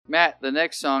Matt, the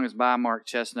next song is by Mark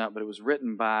Chestnut, but it was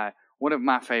written by one of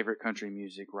my favorite country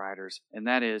music writers, and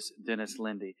that is Dennis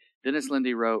Lindy. Dennis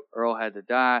Lindy wrote Earl Had to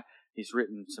Die. He's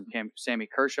written some Sammy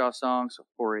Kershaw songs,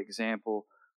 for example,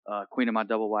 Queen of My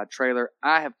Double Wide Trailer.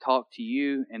 I have talked to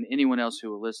you and anyone else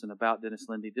who will listen about Dennis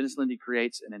Lindy. Dennis Lindy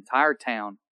creates an entire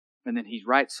town, and then he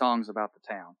writes songs about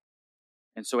the town.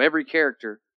 And so every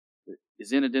character that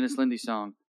is in a Dennis Lindy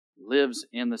song lives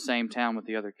in the same town with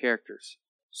the other characters.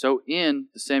 So in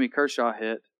the Sammy Kershaw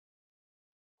hit,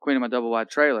 Queen of My Double Wide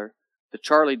Trailer, the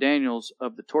Charlie Daniels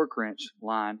of the Torque Wrench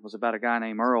line was about a guy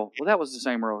named Earl. Well, that was the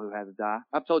same Earl who had to die.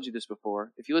 I've told you this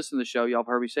before. If you listen to the show, y'all have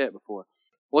heard me say it before.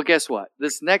 Well, guess what?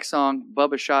 This next song,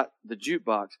 Bubba Shot the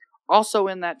Jukebox, also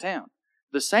in that town.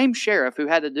 The same sheriff who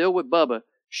had to deal with Bubba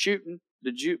shooting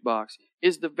the jukebox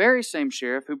is the very same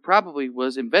sheriff who probably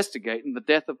was investigating the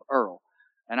death of Earl.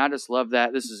 And I just love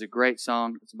that. This is a great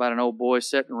song. It's about an old boy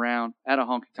sitting around at a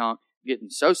honky tonk getting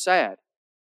so sad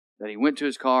that he went to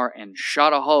his car and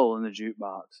shot a hole in the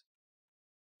jukebox.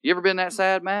 You ever been that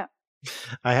sad, Matt?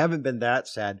 I haven't been that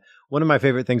sad. One of my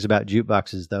favorite things about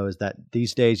jukeboxes, though, is that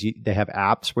these days they have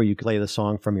apps where you play the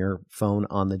song from your phone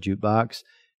on the jukebox.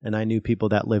 And I knew people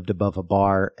that lived above a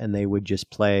bar, and they would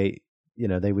just play,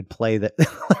 they would play the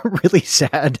really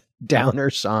sad downer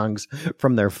songs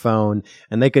from their phone,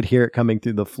 and they could hear it coming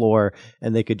through the floor,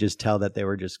 and they could just tell that they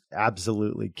were just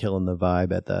absolutely killing the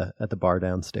vibe at the bar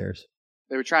downstairs.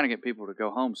 They were trying to get people to go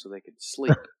home so they could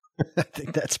sleep. I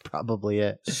think that's probably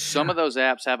it. Some of those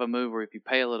apps have a move where if you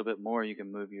pay a little bit more, you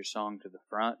can move your song to the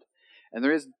front. And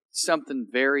there is something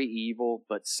very evil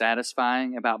but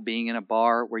satisfying about being in a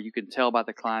bar where you can tell by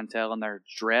the clientele and their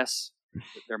dress,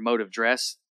 their mode of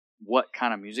dress, what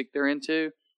kind of music they're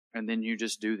into. And then you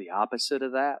just do the opposite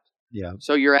of that. Yeah.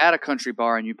 So you're at a country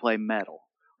bar and you play metal.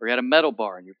 Or you're at a metal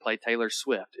bar and you play Taylor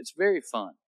Swift. It's very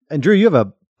fun. And Drew, you have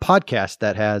a podcast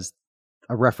that has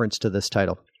a reference to this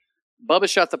title. Bubba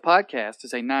Shot the Podcast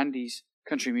is a 90s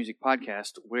country music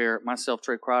podcast where myself,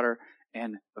 Trey Crowder,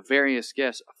 and various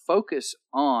guests focus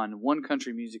on one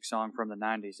country music song from the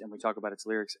 90s, and we talk about its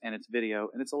lyrics and its video,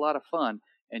 and it's a lot of fun.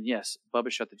 And yes, Bubba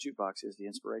Shot the Jukebox is the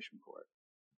inspiration for it.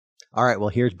 All right, well,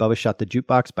 here's Bubba Shot the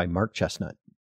Jukebox by Mark Chestnut.